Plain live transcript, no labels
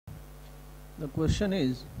The question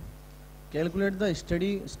is, calculate the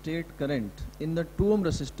steady state current in the 2 ohm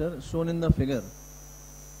resistor shown in the figure.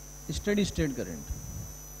 Steady state current.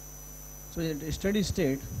 So steady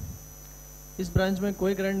state, इस branch में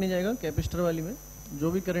कोई current नहीं जाएगा, capacitor वाली में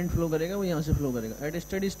जो भी करंट फ्लो करेगा वो यहाँ से फ्लो करेगा. एट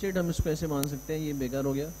स्टेडी स्टेट हम इसको ऐसे मान सकते हैं, ये बेकार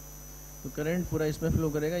हो गया, तो करंट पूरा इसमें फ्लो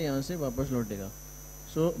करेगा, यहाँ से वापस लौटेगा.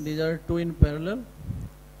 So these are 2 in parallel.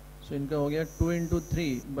 सो इनका हो गया 2 इंटू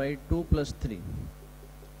 3 बाई 2 प्लस 3,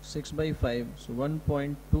 6/5. सो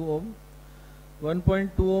 1.2 ओम,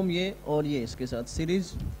 1.2 ओम ये और ये इसके साथ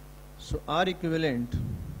series. So are equivalent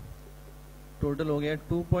total हो गया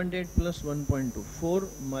 2.8 प्लस 1.2,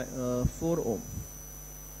 4 ओम.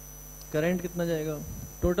 करंट कितना जाएगा?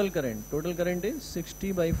 Total current is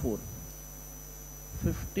 60/4,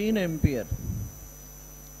 15 ampere.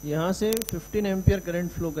 यहाँ से 15 एम्पियर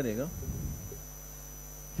करंट फ्लो करेगा.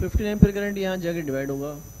 15 एम्पियर करंट यहाँ जाके डिवाइड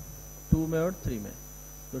होगा 2 में और 3 में.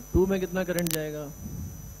 तो 2 में कितना करंट जाएगा?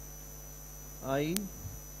 I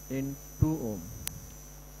in 2 Om.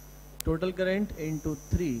 Total current into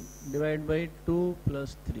 3 divide by 2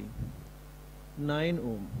 plus 3, 9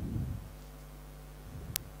 Om.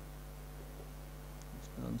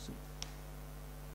 Answer